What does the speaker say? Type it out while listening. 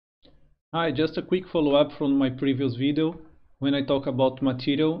Hi, just a quick follow-up from my previous video when I talk about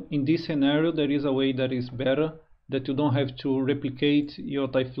material. In this scenario, there is a way that is better, that you don't have to replicate your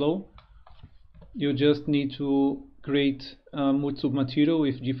tyFlow. You just need to create a multi-sub material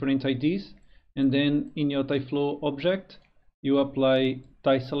with different IDs, and then in your tyFlow object, you apply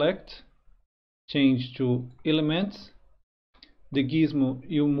tySelect, change to elements. The gizmo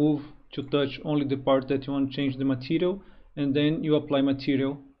you move to touch only the part that you want to change the material, and then you apply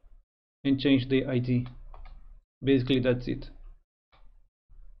material and change the ID. Basically that's it.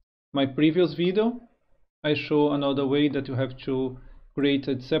 My previous video I show another way that you have to create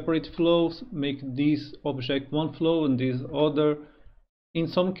separate flows, make this object one flow and this other. In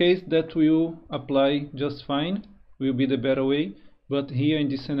some case that will apply just fine, will be the better way, but here in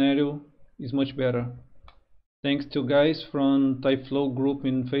this scenario is much better. Thanks to guys from tyFlow group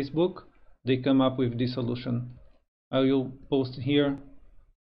in Facebook, they come up with this solution. I will post here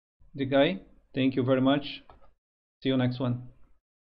the guy. Thank you very much. See you next one.